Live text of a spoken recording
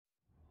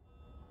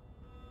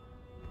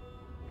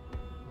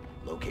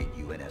Locate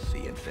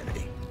UNSC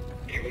Infinity.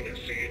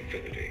 UNSC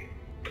Infinity.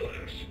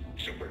 Class,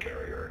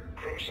 supercarrier,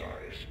 crew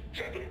size,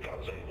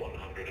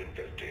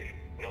 7,150.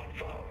 Not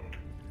found.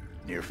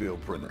 Near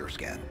field perimeter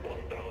scan.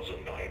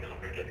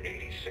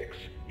 1,986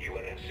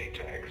 UNSC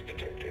tags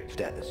detected.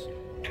 Status.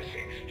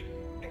 Deceased.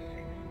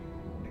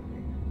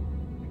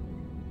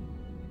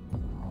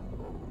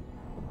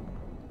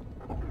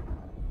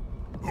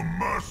 The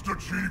Master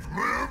Chief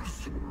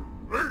lives?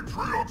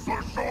 Atriox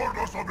assured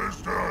us of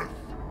his death.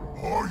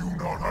 Are you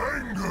not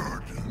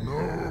angered?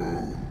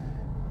 No.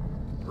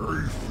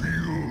 I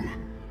feel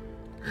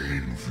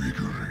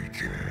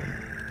invigorated.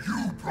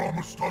 You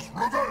promised us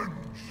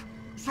revenge,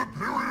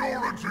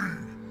 superiority,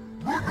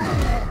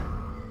 renewal.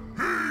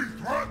 He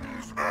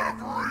threatens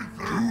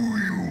everything. Do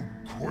you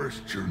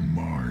question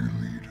my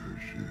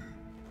leadership?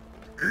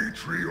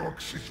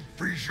 Atriox's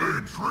vision.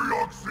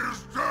 Atriox is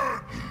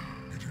dead.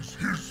 It is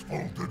his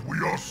fault that we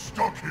are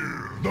stuck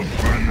here. The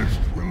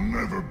Banished will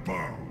never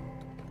bow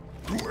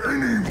to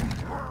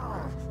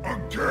anyone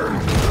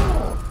again.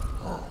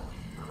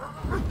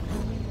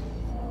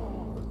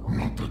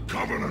 Not the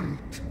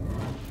Covenant.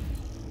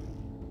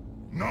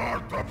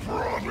 Not the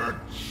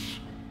Prophets.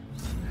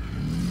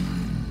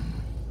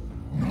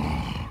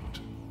 Not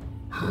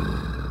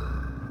her.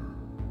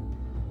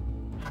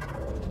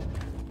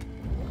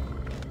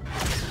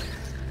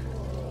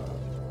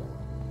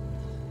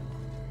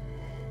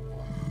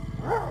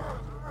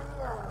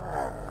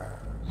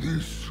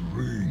 This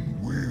ring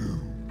will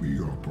be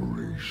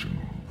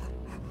operational.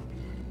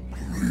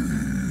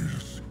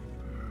 Please.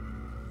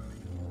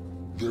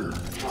 There.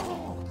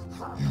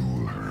 You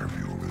will have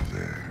your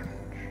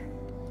revenge.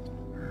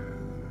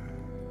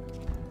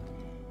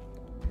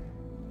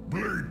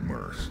 Blade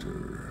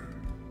Master.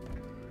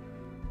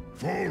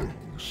 Follow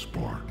the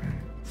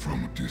Spartan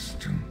from a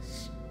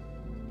distance.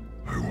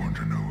 I want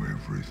to know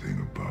everything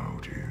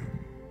about him.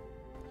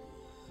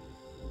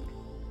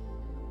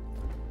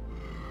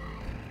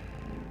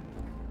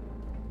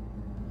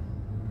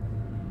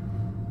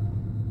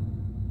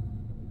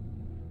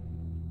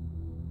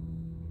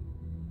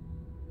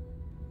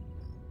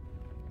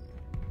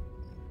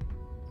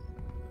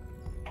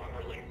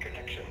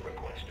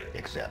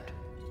 Accept.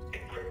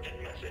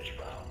 Encrypted message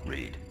found.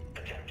 Read.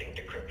 Attempting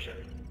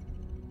decryption.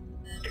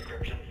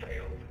 Decryption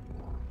failed.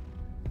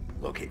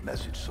 Locate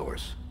message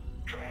source.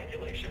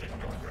 Triangulation in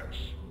progress.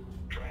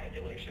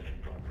 Triangulation in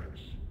progress.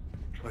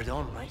 We're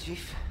done, right,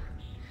 Chief?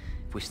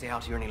 If we stay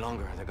out here any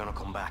longer, they're gonna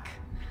come back.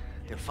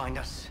 They'll find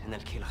us, and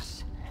they'll kill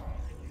us.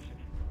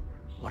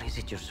 What is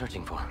it you're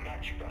searching for?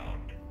 Match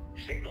found.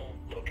 Signal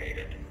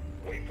located.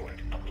 Waypoint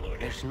uploaded.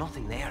 There's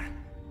nothing there.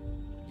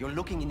 You're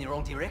looking in the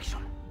wrong direction.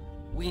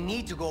 We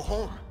need to go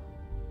home.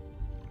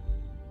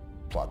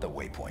 Plot the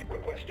waypoint.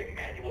 Requesting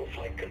manual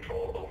flight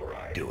control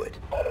override. Do it.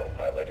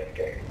 Autopilot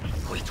engaged.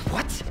 Wait,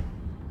 what?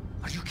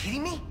 Are you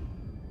kidding me?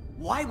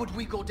 Why would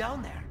we go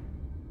down there?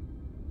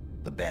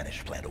 The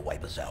Banished plan to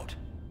wipe us out.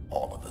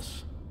 All of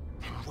us.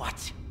 And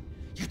what?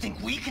 You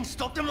think we can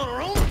stop them on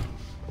our own?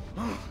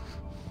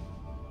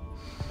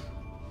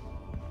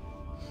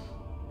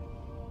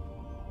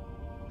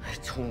 I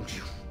told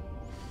you.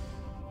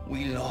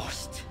 We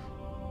lost.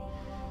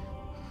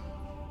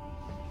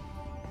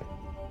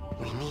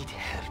 We need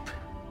help,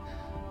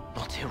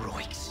 not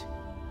heroics.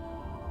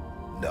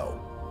 No.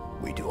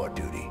 We do our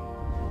duty.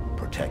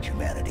 Protect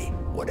humanity,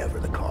 whatever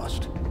the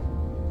cost.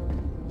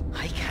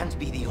 I can't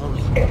be the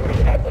only...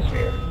 Entering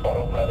atmosphere.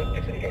 Autopilot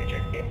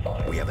disengaging in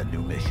 5. We have a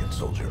new mission,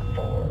 soldier.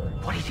 4.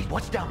 What is it?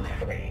 What's down there?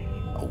 3.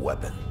 A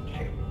weapon.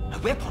 2. A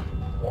weapon?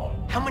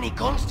 1. How many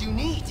guns do you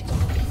need?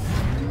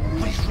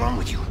 What is wrong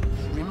with you?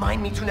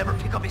 Remind me to never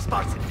pick up a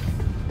Spartan.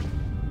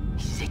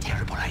 This is a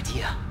terrible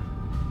idea.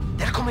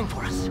 They're coming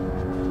for us.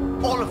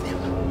 All of them.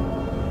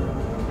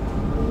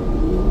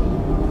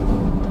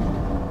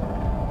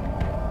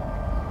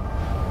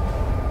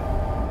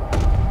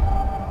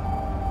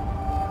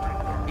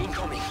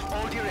 Incoming.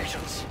 All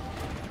directions.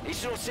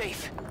 It's not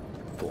safe.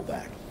 Pull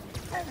back.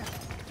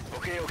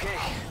 Okay, okay.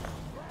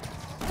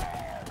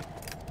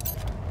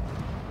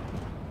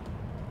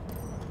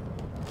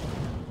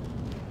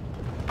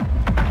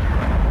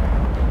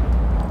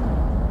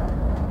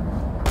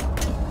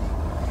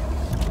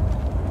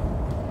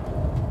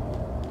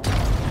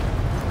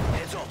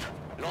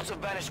 Lots of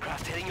Banished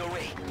craft heading your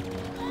way.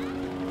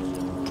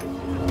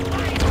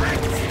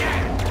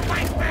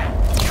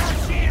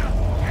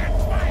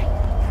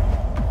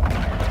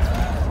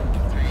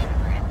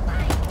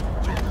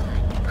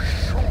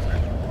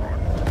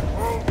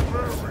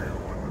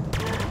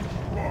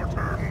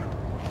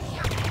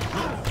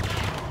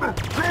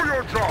 Do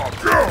your job!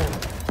 Go!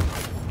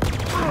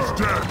 He's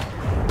dead!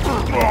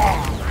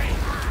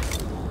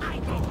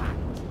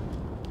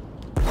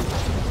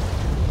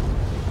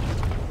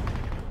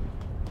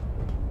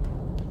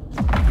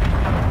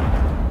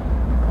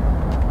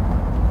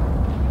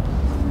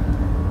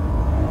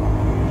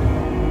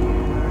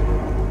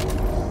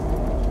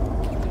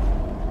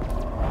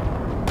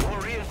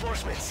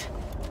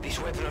 This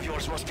weapon of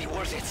yours must be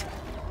worth it.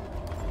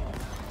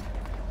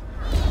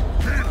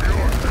 Keep your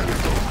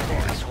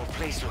head. This whole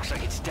place This looks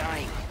like it's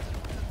dying.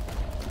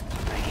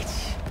 Like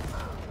it's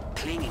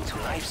clinging to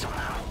life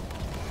somehow.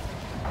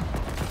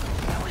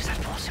 How is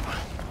that possible?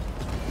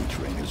 Each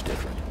ring is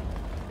different.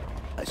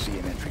 I see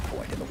an entry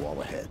point in the wall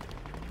ahead.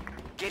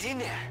 Get in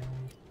there.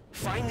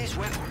 Find this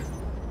weapon.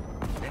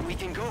 Then we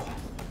can go.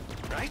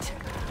 Right?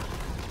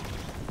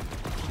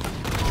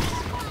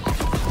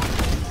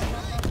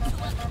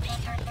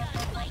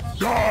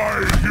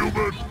 Die,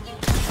 human!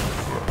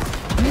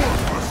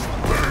 Worthless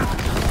thing!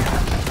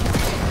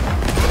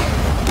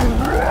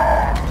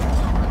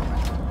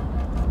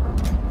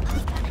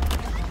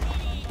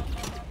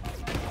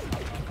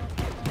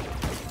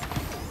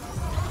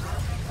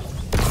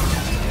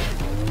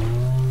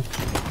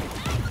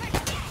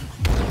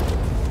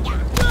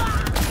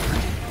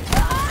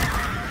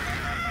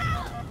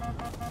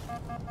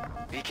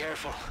 Be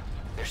careful.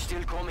 They're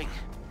still coming.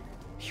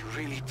 You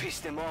really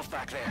pissed them off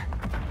back there.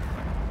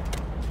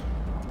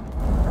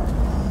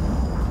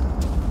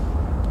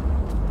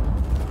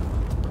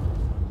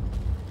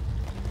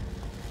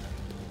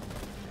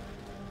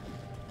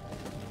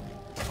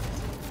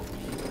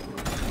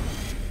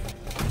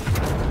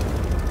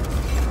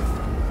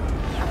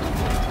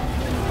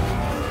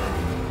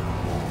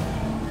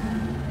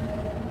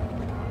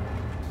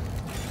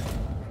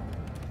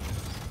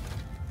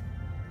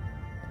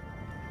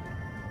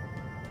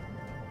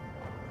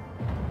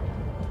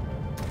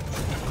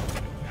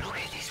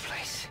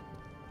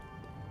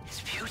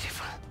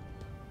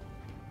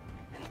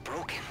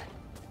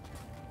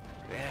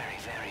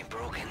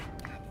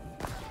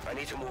 I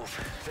need to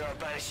move. There are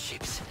Banished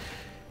ships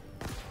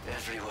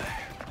everywhere.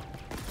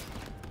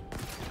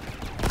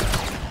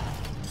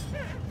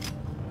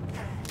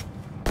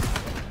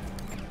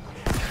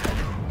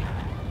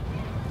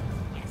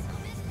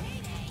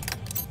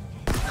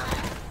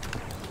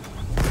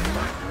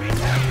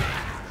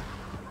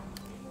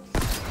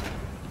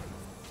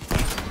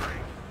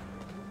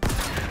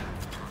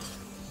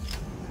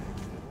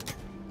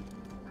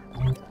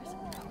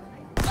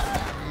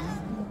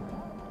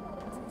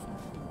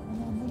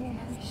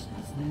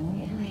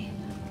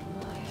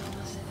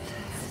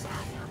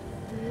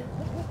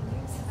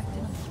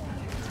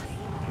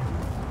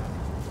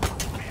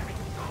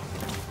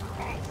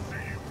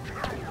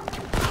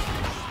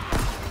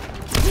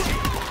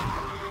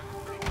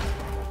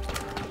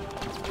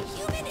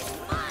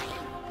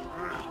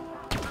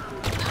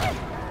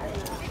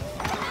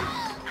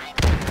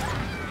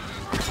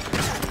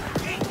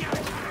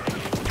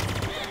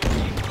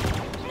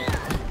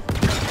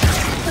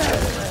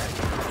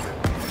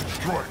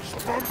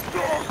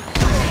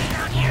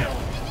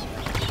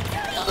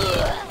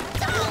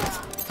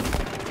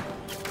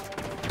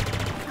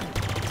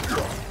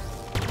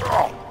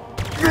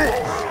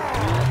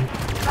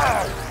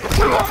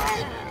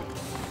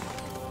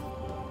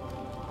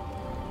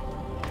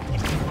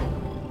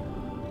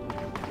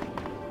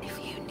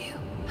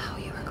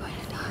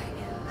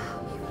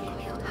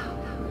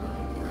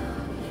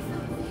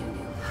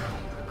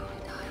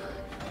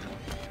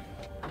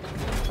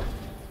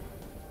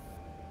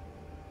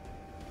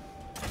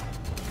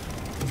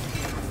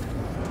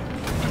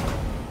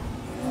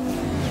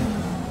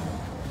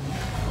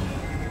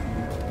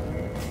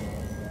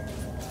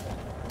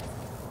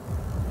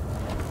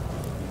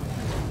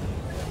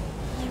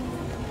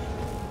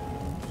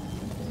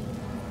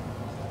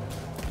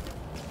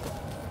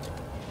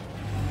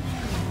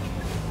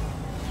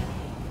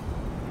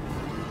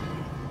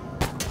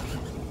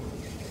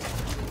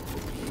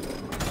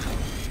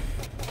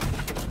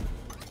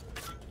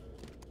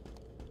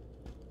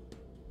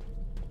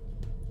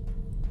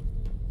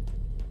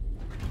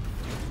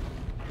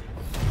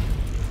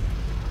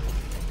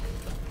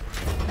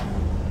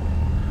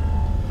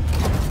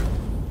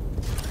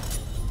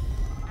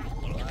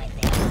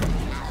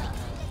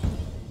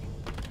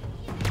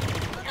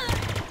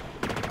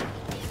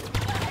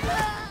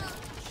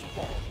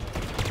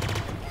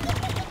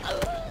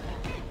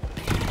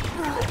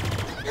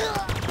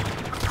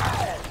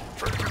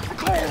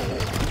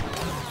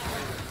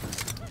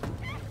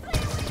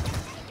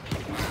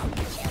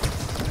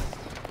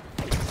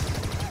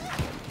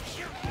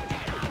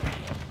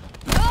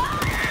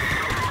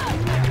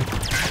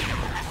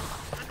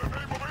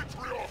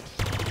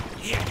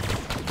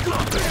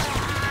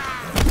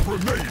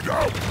 Grenade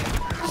out!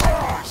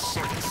 Ah,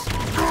 sakes!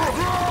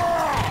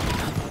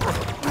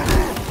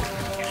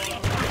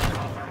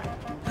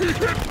 He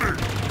hit me!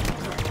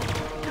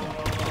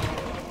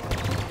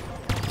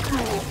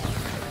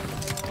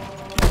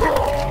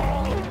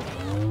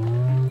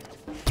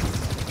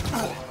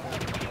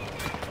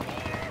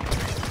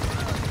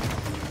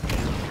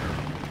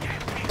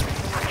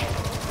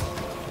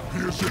 He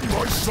is in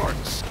my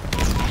sights!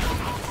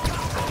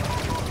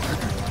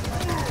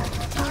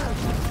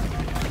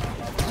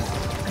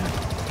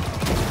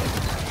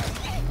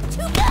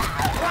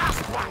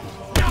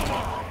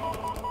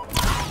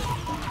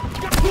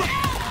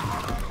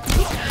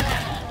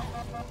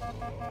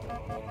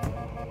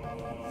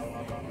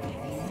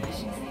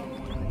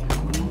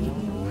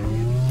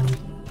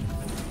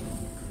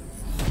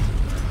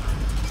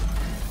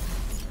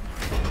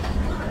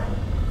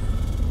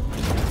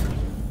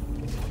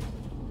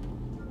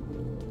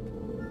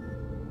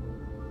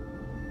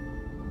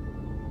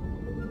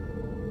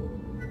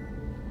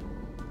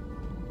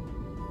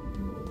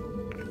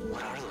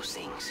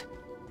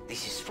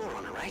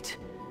 Cortana, right?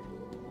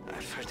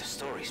 I've heard the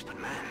stories, but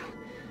man,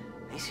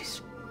 this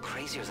is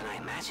crazier than I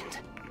imagined.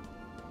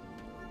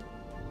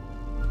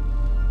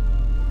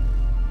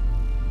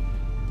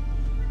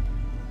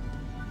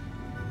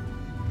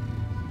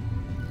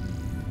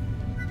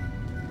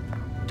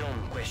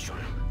 Dumb question.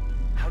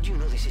 How do you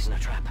know this isn't a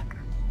trap?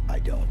 I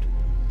don't.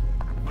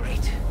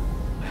 Great.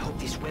 I hope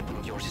this weapon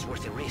of yours is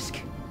worth the risk.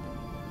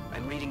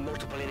 I'm reading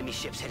multiple enemy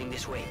ships heading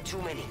this way.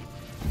 Too many.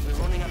 We're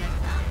running up.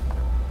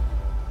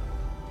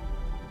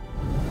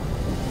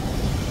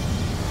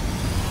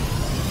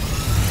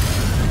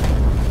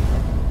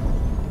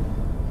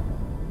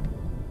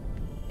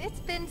 It's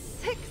been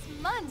 6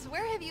 months.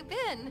 Where have you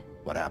been?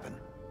 What happened?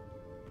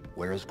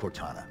 Where is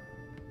Cortana?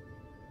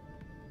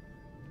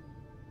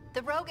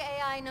 The rogue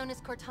AI known as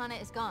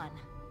Cortana is gone.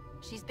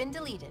 She's been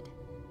deleted.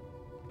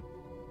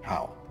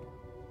 How?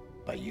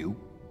 By you?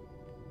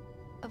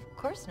 Of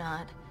course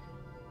not.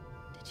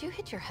 Did you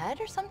hit your head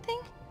or something?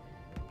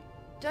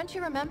 Don't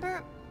you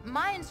remember?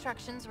 My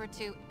instructions were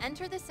to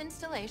enter this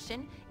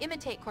installation,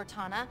 imitate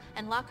Cortana,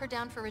 and lock her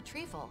down for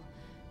retrieval.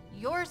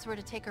 Yours were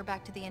to take her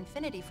back to the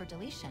Infinity for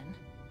deletion.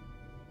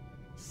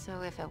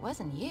 So if it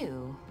wasn't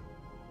you...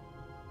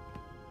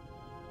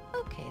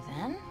 Okay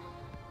then.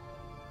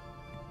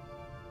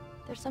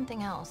 There's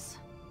something else.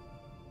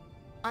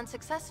 On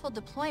successful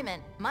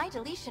deployment, my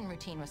deletion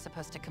routine was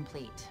supposed to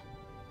complete.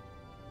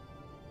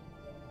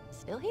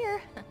 Still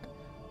here.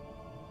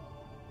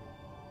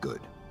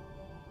 Good.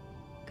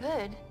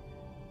 Good.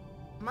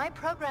 My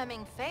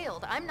programming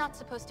failed. I'm not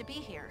supposed to be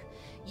here.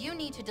 You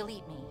need to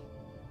delete me.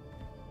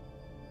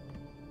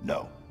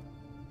 No.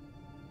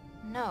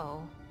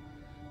 No.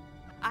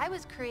 I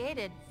was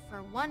created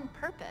for one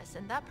purpose,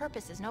 and that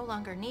purpose is no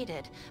longer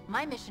needed.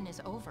 My mission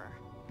is over.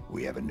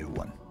 We have a new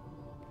one.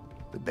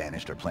 The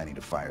Banished are planning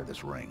to fire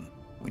this ring.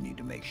 We need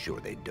to make sure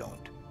they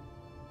don't.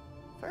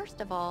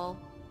 First of all,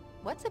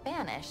 what's a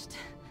Banished?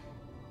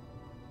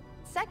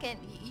 Second,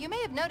 you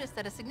may have noticed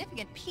that a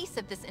significant piece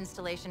of this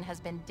installation has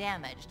been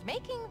damaged,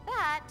 making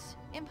that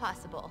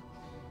impossible.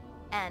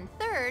 And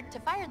third, to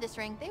fire this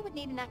ring, they would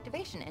need an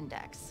activation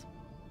index.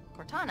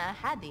 Cortana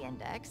had the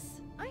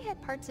index. I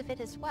had parts of it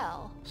as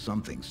well.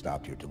 Something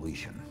stopped your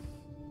deletion.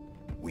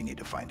 We need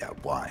to find out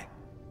why.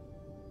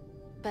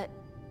 But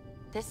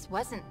this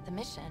wasn't the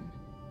mission.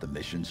 The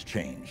missions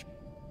changed.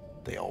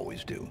 They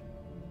always do.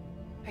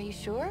 Are you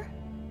sure?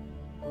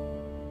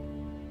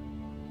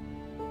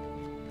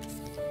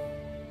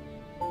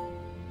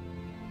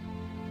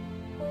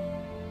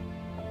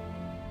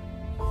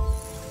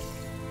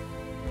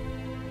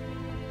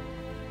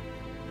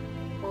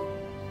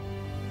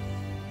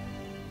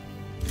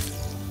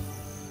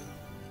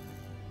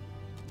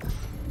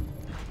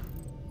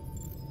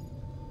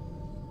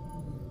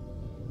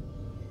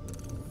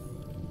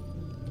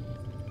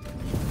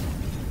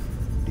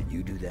 Did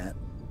you do that?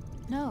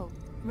 No.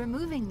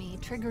 Removing me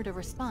triggered a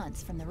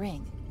response from the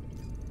ring.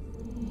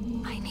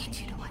 I need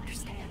you to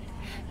understand.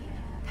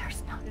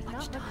 There's not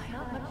much time.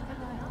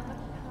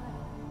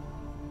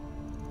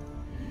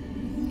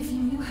 If you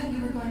knew how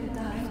you were going to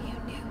die, If you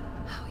knew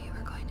how you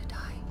were going to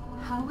die,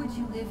 how would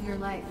you live your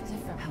life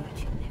differently? how would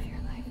you live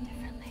your life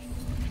differently?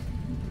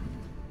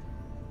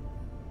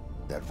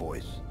 That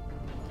voice.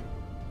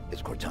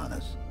 It's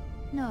Cortana's.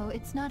 No,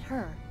 it's not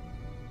her.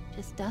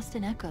 Just dust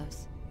and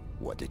echoes.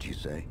 What did you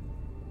say?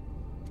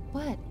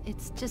 What?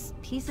 It's just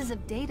pieces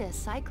of data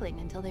cycling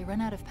until they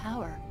run out of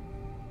power.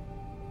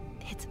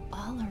 It's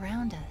all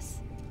around us.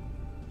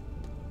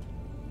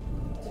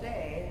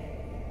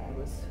 Today, I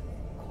was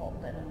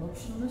called an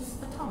emotionless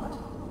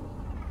automaton.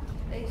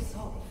 They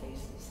saw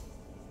faces.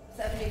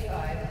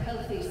 75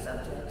 healthy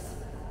subjects,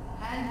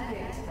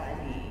 handpicked by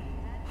me,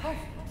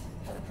 perfect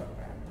for the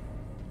program.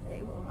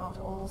 They will not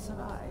all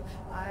survive.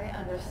 I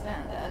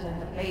understand that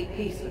and have made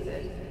peace with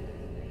it.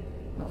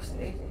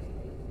 Mostly.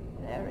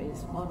 There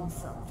is one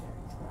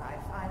subject where I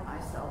find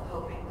myself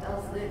hoping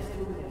does live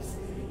through this.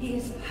 He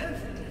is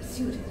perfectly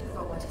suited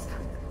for what is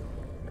coming.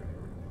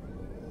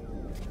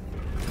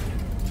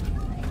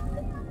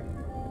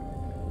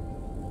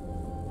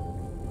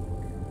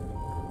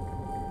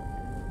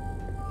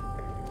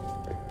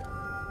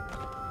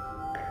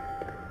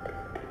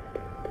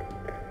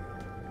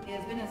 He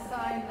has been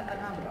assigned a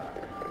number.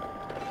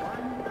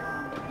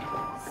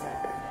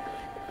 117.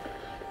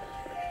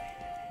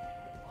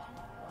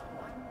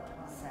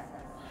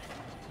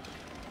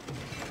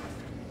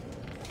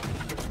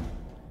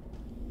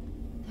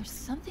 117. There's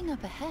something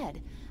up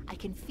ahead. I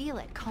can feel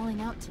it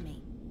calling out to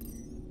me.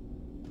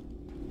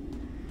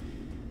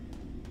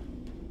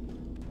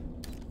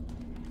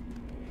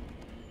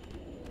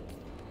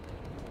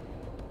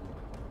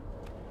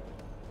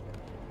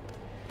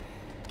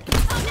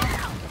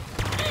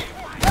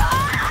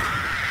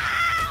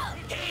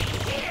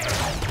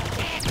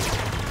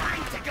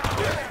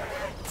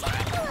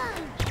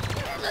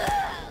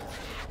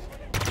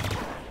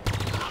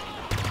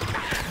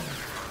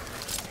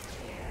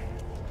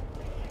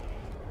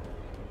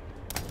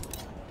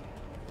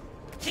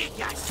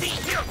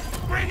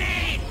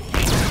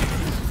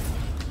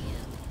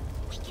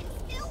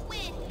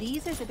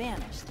 These are the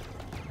Banished.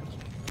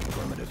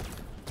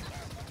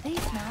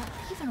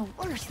 even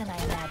worse than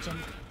I imagined.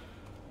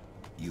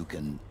 You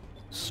can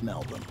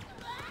smell them.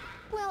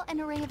 Well,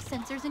 an array of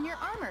sensors in your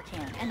armor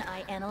can, and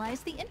I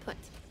analyze the input.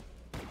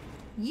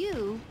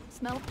 You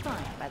smell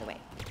fine, by the way.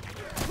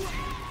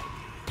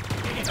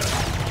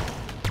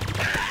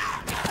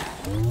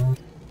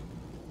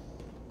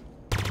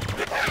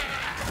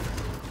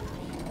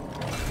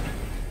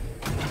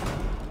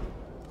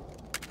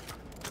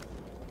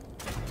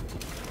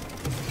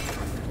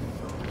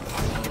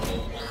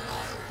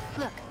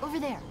 Look, over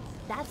there.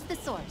 That's the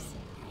source.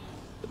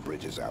 The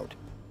bridge is out.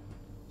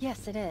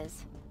 Yes, it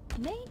is.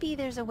 Maybe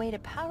there's a way to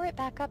power it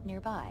back up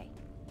nearby.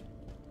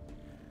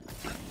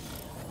 They'll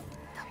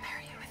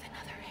pair you with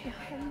another AI. They'll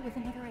pair you with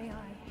another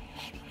AI.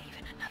 Maybe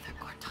even another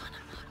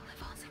Cortana model if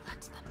Halsey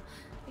lets them.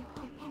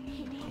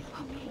 Maybe.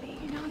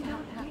 You know that.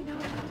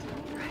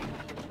 Right.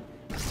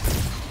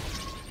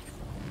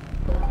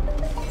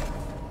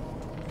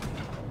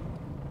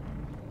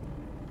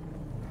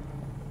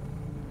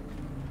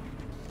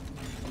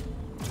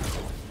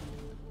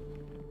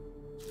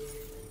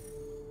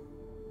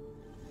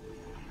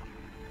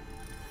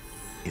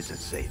 Is it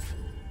safe?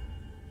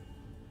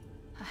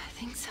 I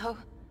think so.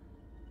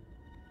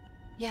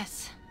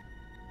 Yes.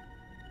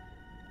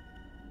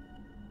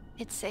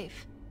 It's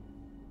safe.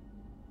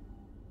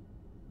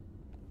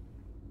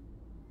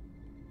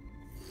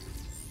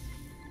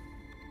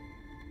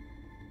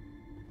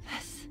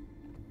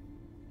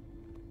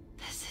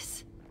 This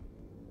is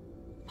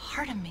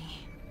part of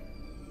me.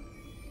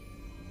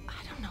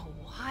 I don't know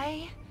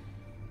why.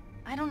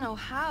 I don't know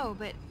how,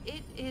 but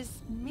it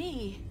is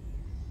me.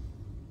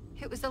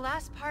 It was the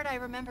last part I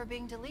remember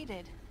being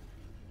deleted.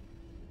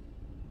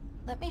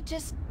 Let me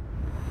just...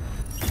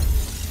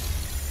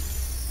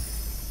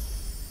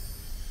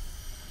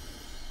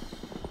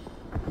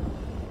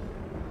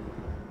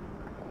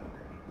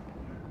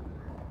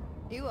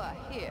 You are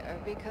here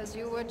because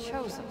you were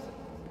chosen.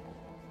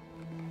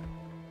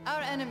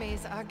 Our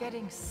enemies are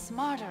getting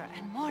smarter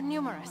and more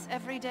numerous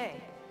every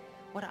day.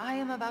 What I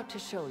am about to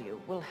show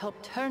you will help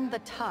turn the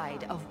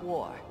tide of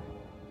war.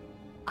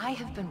 I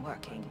have been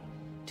working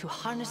to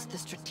harness the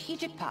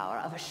strategic power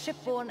of a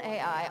shipborne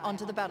AI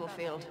onto the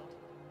battlefield.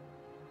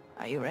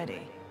 Are you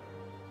ready?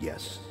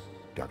 Yes,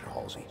 Dr.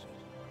 Halsey.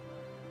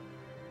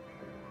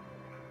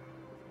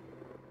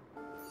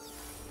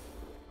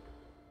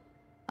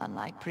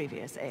 Unlike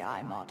previous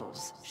AI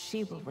models,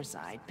 she will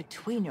reside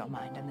between your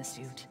mind and the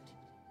suit,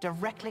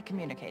 directly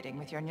communicating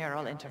with your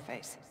neural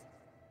interface.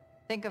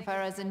 Think of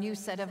her as a new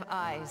set of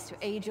eyes to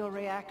aid your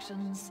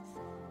reactions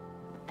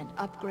and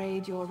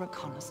upgrade your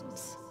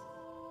reconnaissance.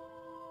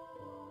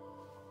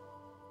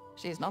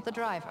 She's not the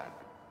driver,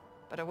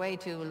 but a way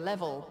to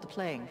level the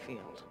playing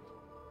field.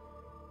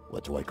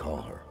 What do I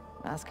call her?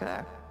 Ask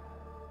her.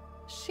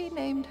 She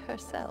named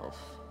herself.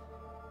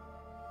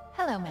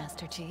 Hello,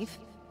 Master Chief.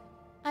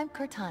 I'm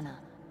Cortana.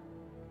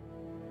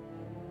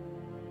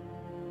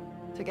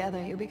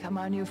 Together you become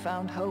our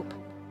newfound hope.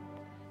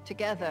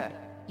 Together,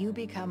 you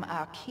become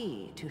our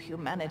key to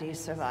humanity's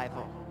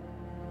survival.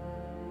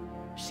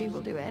 She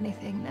will do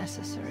anything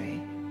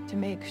necessary to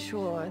make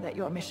sure that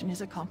your mission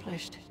is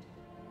accomplished.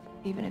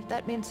 Even if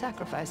that means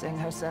sacrificing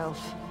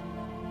herself,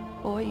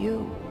 or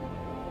you,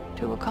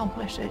 to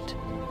accomplish it.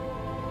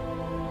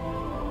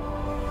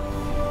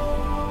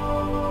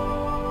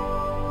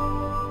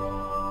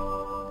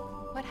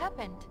 What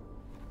happened?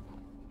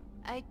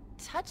 I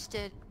touched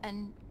it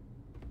and...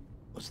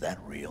 Was that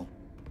real?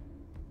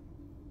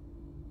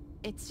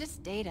 It's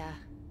just data.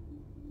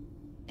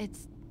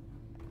 It's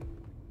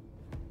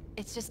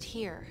just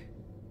here.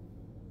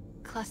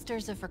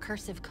 Clusters of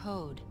recursive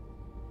code.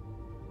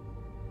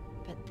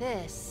 But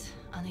this,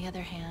 on the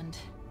other hand,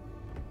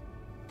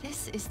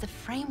 this is the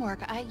framework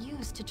I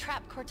used to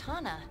trap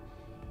Cortana.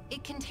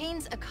 It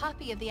contains a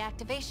copy of the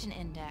activation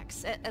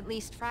index, at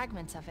least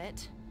fragments of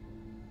it.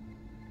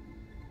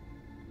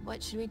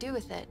 What should we do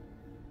with it?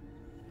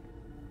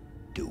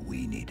 Do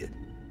we need it?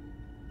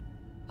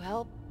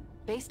 Well,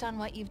 based on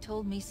what you've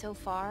told me so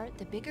far,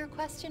 the bigger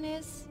question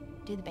is,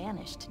 do the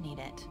Banished need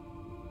it?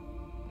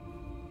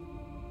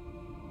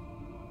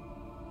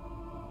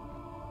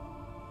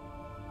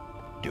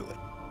 Do it.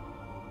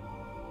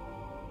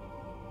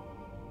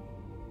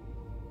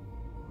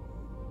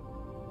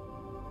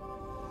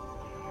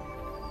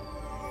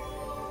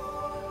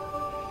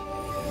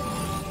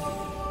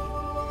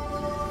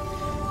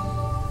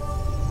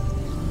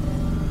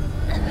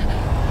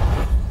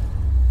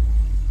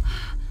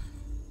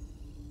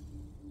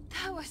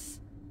 That was...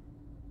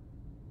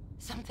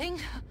 something?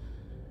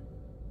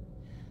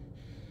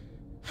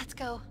 Let's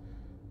go.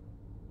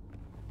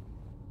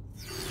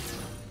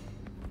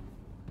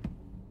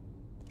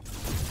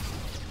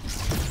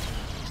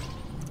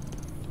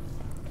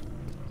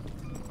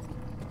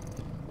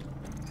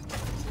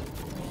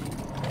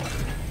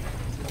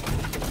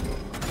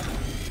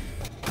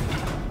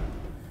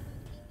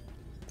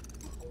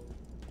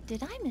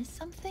 Did I miss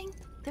something?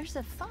 There's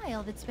a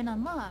file that's been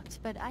unlocked,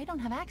 but I don't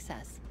have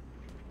access.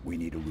 We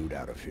need a route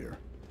out of here.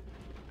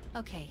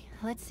 Okay,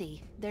 let's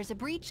see. There's a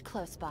breach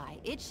close by.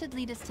 It should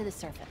lead us to the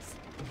surface.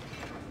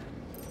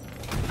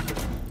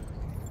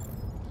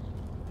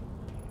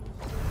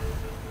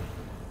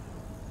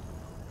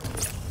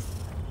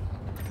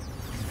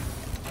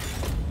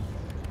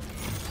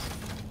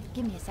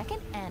 Give me a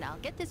second, and I'll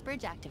get this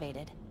bridge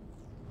activated.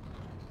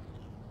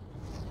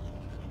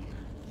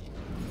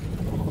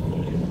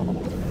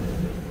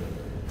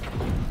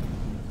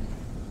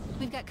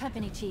 We've got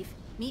company, Chief.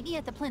 Meet me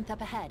at the plinth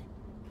up ahead.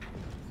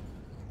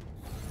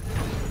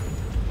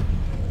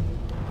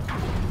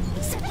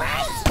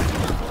 Surprise!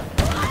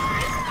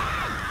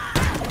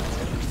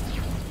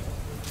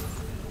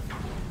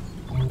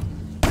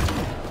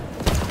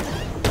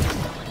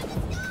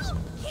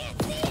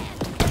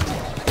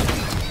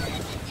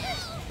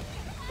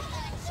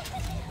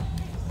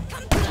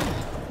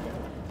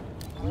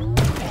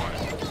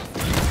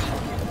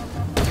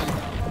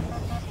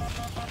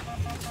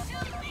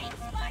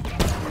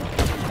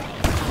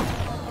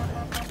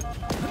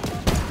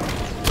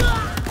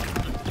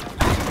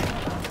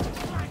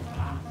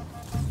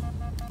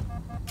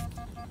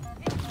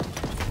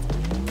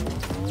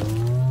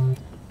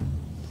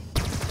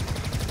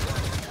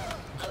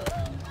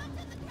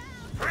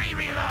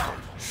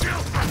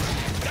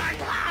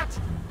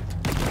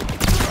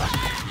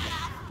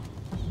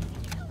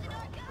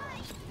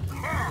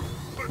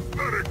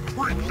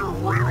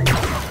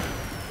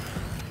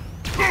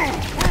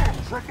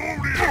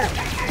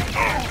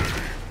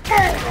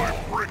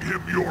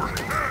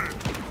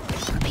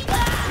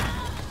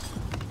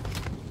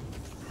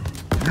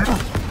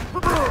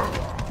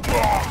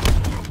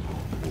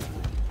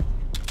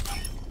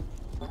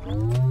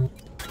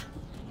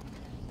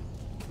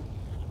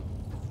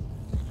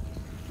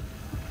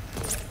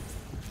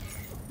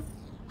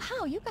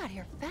 Wow, you got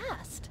here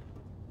fast.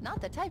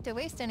 Not the type to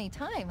waste any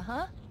time,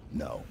 huh?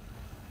 No.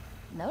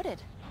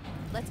 Noted.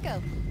 Let's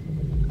go.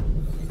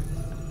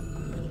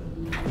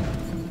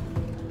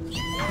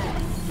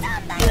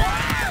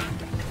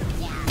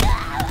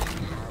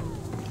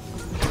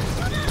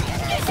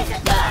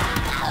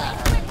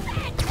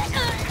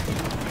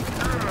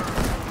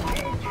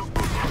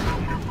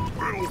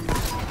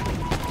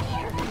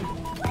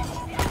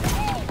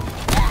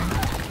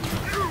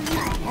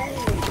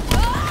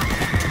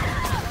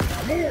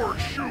 More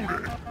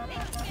shooting!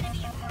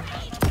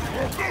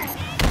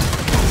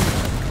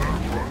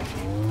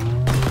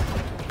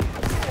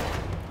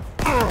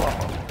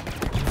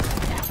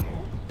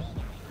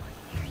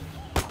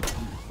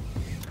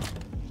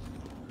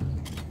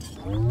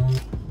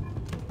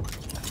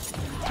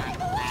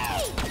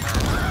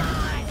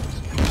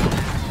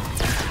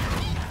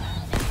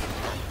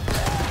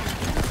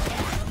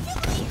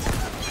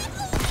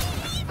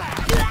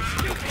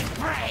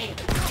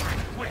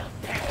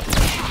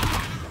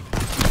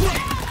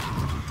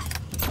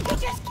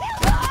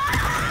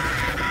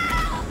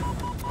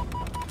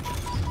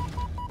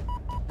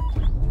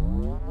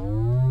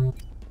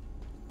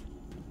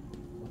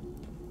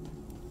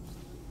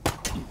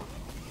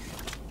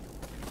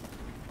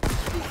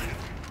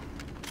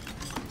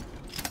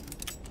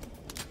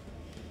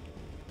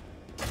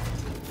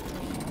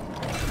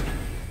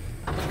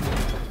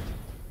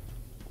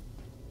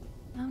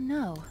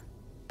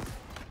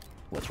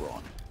 What's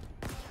wrong?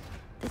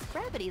 This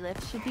gravity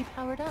lift should be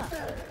powered up.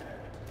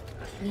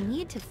 We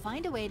need to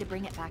find a way to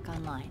bring it back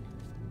online.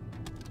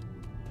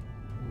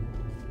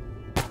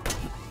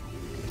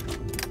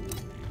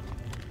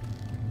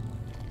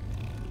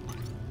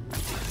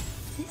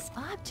 This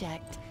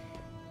object,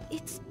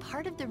 it's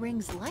part of the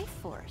ring's life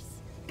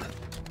force.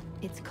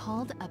 It's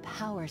called a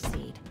power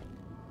seed.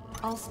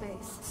 All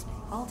space,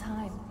 all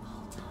time.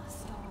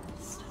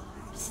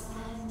 Stars,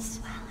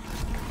 swelling,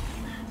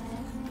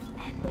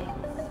 ending.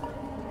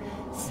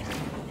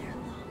 They're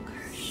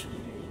longer.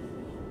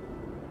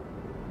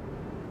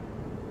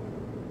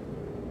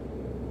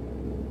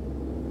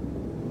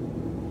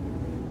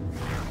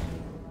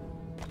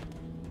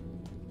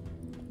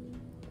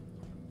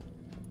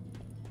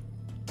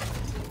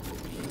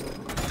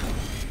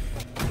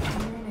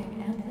 Learning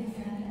amply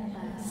fed at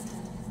last.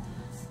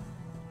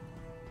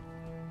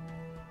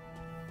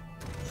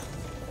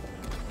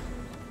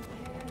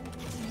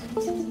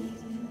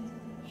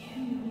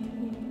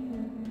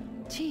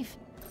 Chief,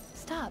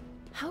 stop.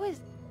 How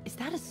is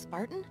that a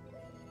Spartan?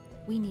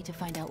 We need to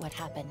find out what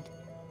happened.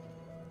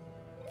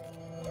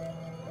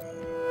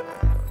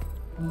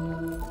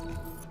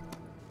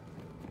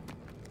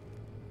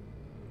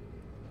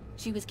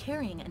 She was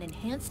carrying an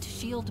enhanced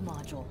shield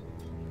module.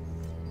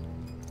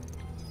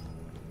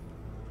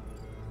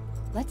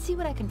 Let's see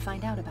what I can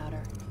find out about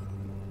her.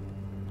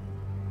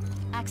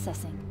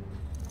 Accessing.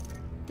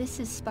 This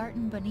is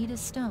Spartan Bonita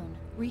Stone,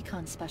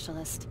 recon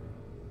specialist.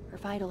 Her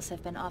vitals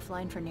have been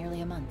offline for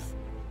nearly a month.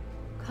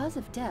 Cause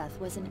of death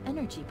was an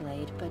energy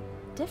blade, but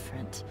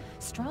different,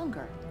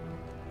 stronger.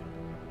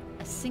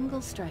 A single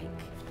strike.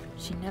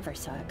 She never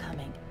saw it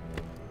coming.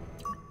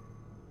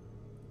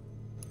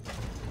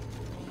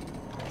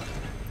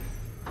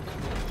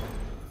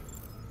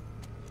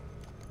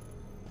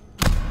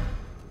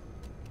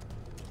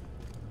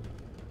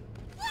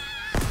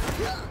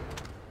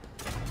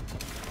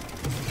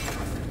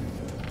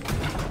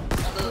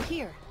 We're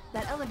here.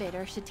 That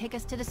elevator should take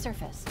us to the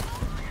surface.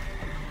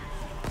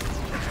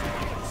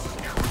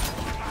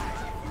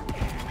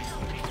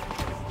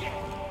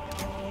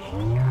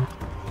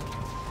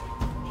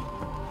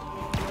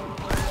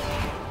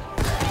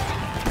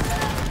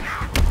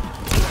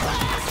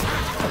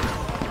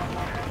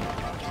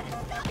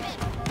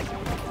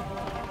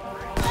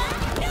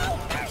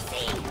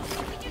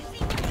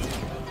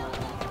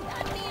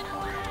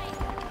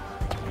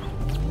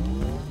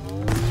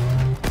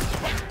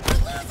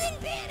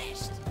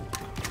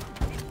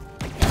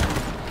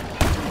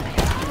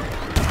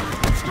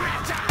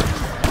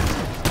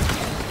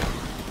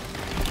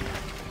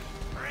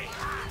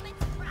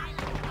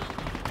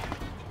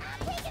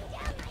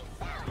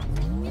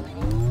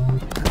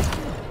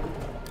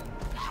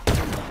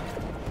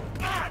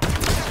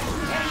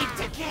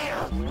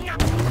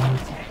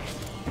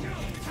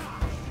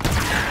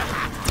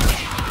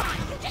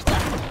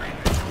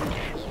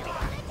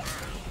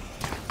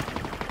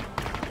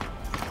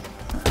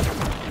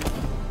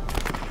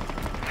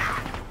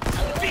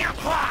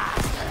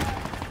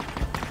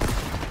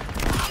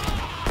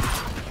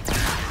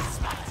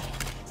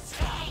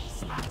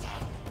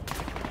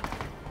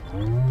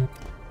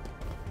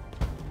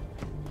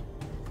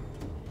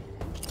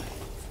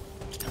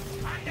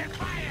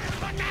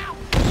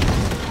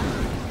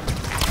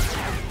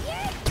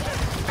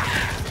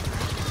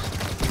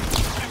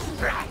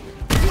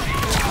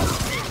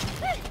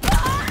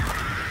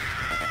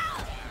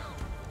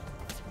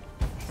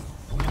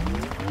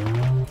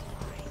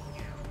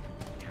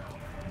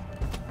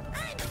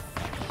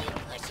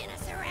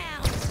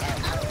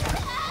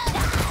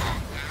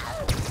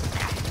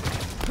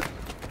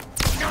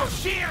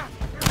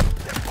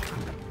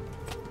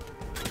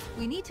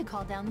 We need to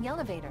call down the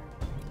elevator.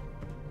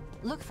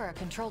 Look for a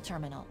control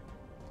terminal.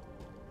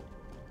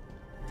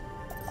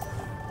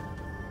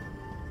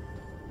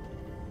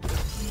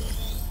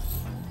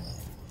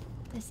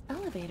 This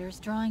elevator's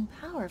drawing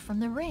power from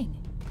the ring.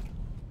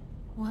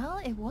 Well,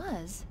 it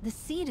was. The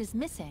seed is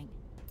missing.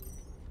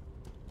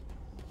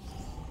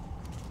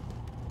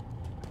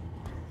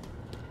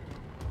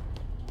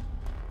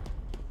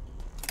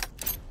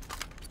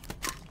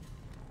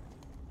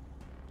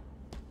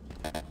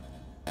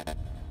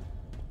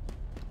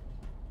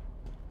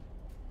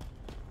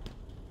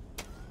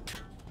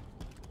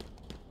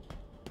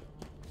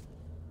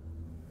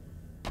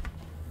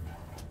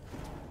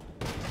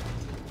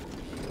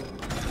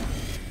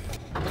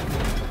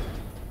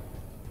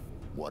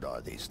 What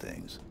are these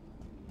things?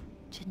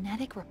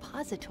 Genetic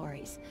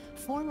repositories.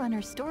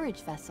 Forerunner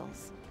storage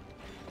vessels.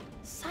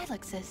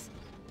 Silexes.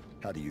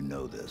 How do you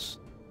know this?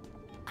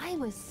 I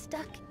was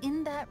stuck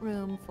in that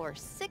room for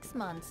 6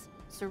 months,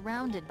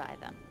 surrounded by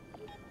them.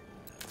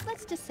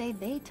 Let's just say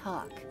they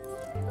talk.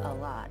 A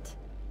lot.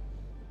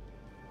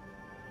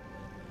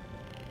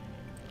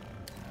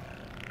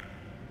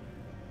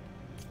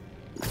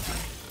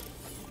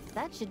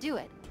 That should do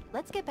it.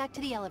 Let's get back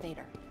to the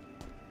elevator.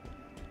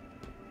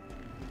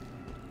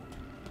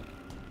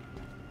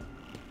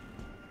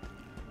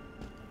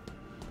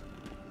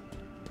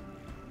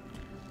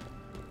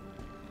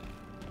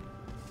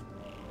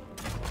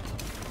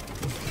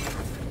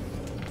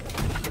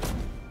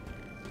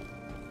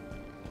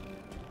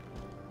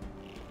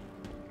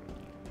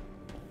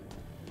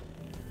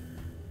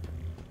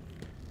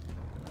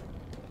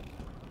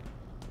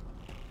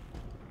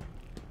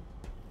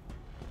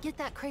 Get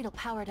that cradle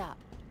powered up.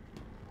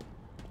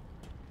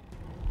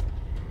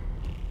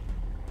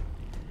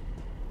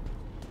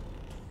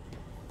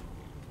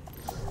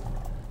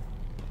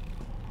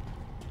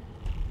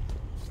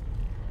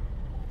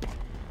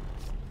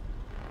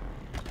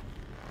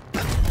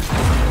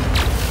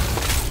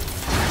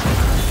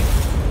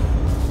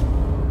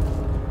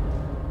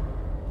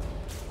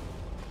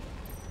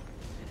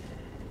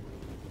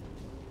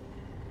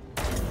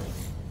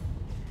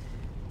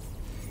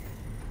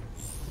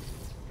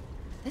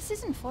 This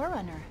isn't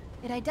Forerunner.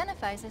 It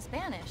identifies as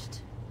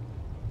Banished.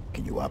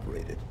 Can you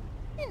operate it?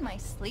 In my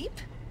sleep?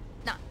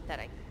 Not that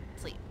I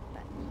sleep,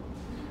 but...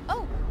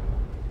 Oh!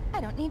 I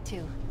don't need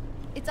to.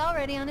 It's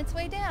already on its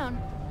way down.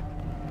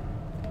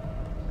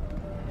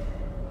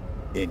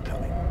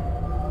 Incoming.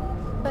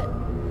 But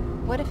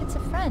what if it's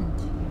a friend?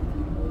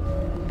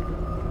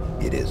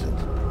 It isn't.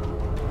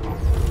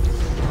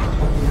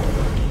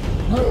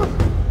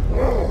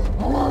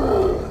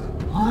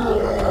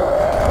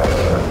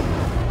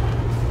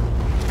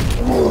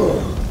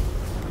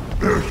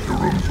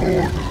 Escherum's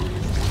orders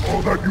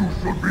are that you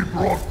should be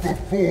brought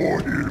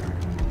before him.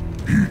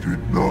 He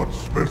did not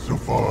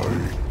specify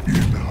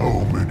in how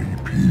many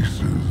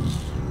pieces.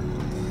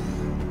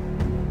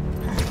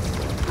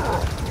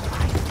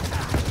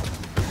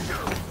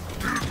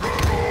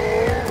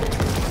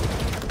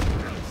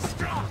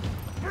 Strong!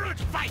 Brute,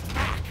 fight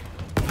back!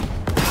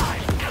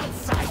 I'm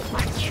outside,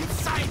 but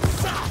inside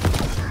soft!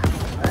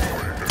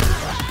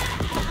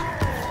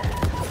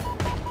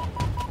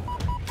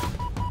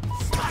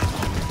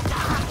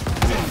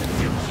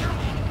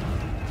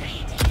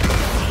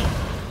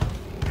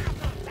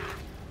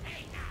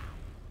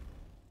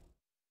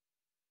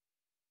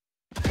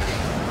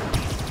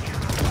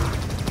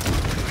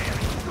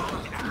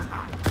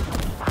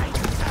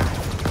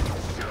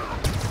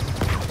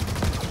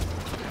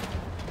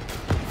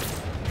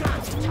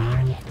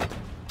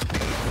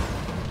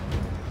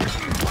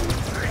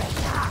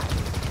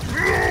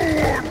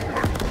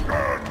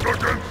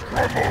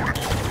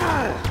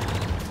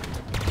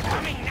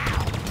 Coming now!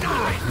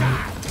 Die!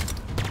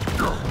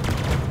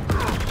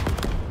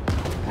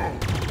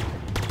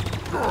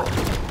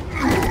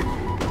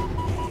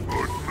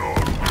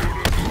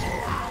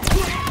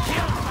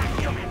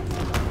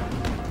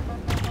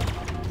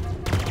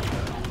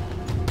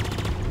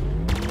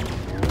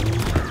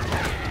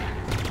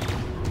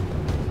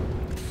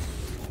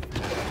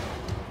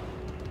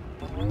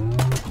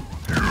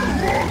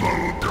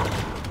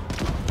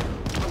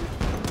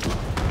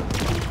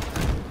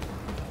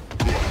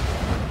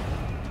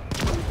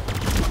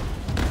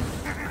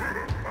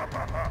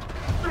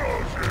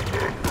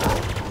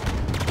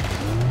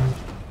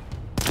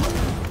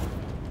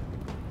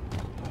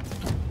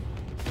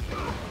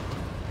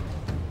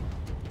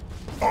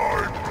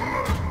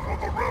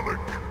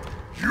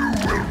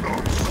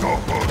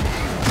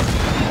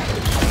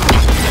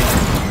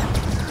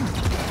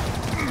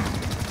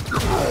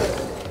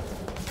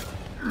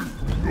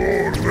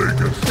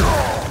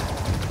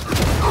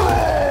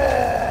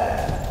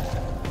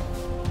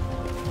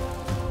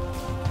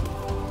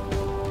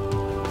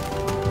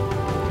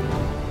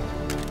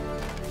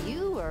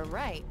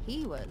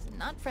 he was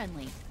not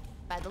friendly.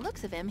 By the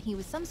looks of him, he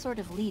was some sort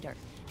of leader.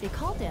 They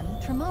called him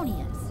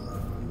Tremonius.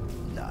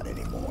 Not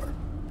anymore.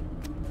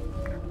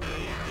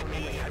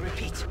 I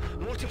repeat,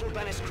 multiple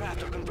Banished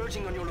craft are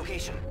converging on your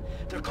location.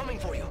 They're coming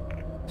for you.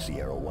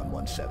 Sierra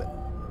 117.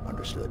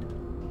 Understood.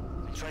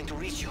 I'm trying to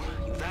reach you.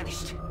 You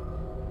vanished.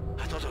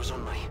 I thought I was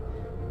on my...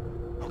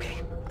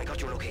 Okay, I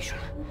got your location.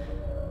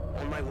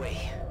 On my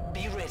way.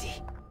 Be ready.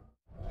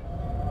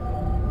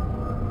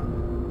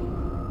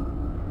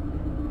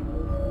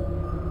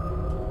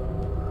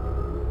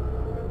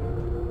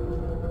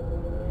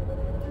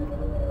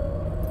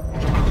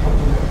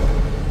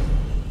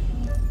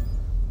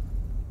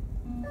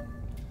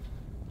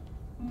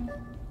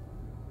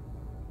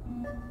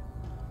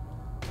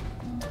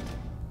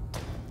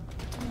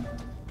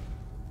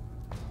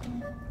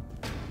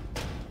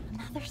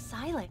 Another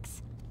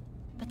Silex.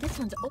 But this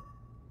one's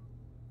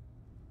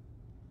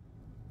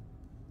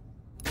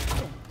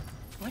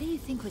What do you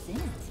think was in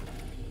it?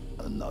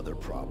 Another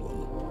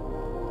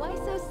problem. Why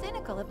so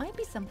cynical? It might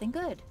be something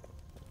good.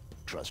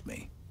 Trust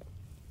me,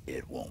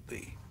 it won't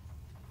be.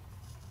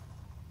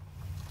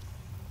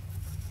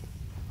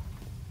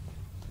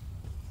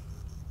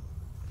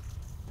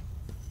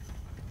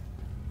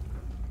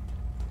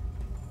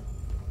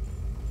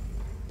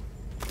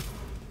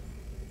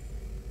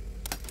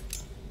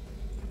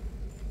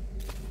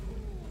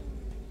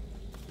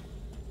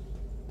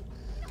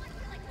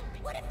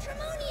 What if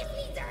Tremonius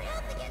needs our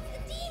help against the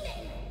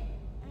demon?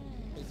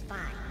 He's fine.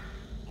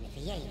 And if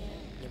he ain't,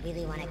 you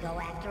really want to go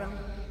after him?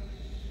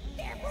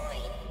 Fair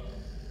point.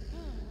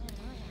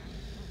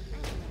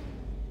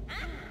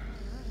 Huh?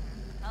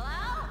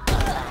 Hello?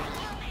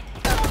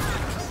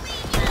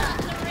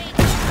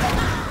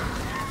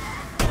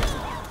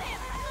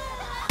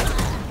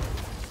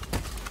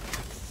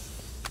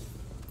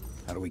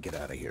 How do we get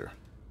out of here?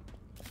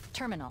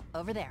 Terminal,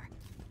 over there.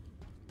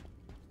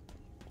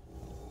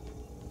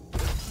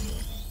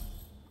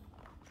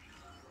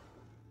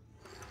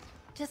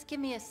 Just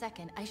give me a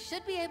second. I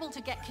should be able to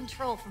get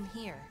control from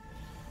here.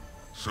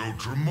 So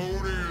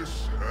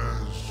Tremonius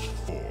has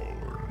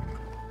fallen.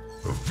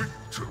 A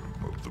victim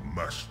of the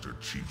Master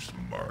Chief's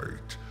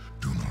might.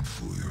 Do not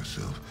fool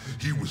yourself.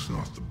 He was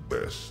not the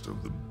best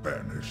of the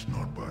Banished,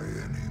 not by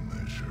any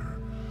measure.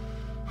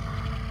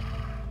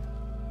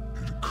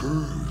 It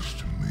occurs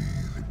to me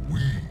that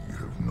we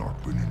have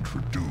not been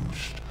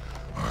introduced.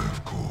 I,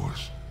 of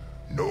course,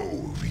 know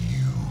of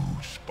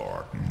you,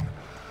 Spartan.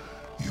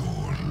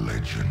 Your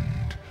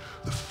legend,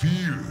 the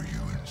fear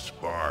you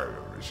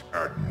inspire is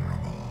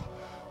admirable.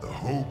 The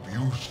hope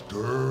you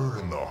stir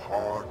in the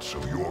hearts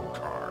of your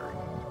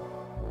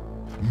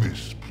kind,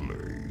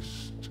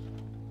 misplaced.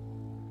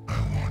 I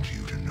want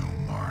you to know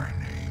my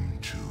name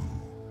too,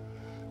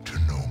 to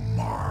know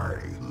my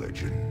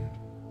legend.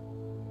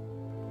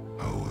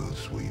 How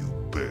else will you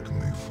beg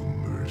me for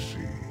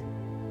mercy?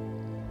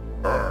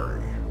 I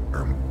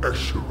am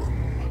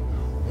Escharum,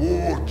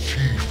 War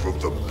Chief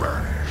of the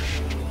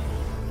Banished.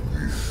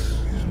 This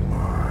is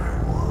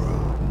my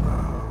world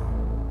now.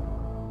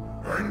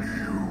 And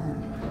you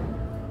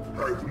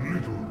have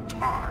little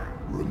time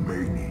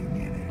remaining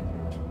in it.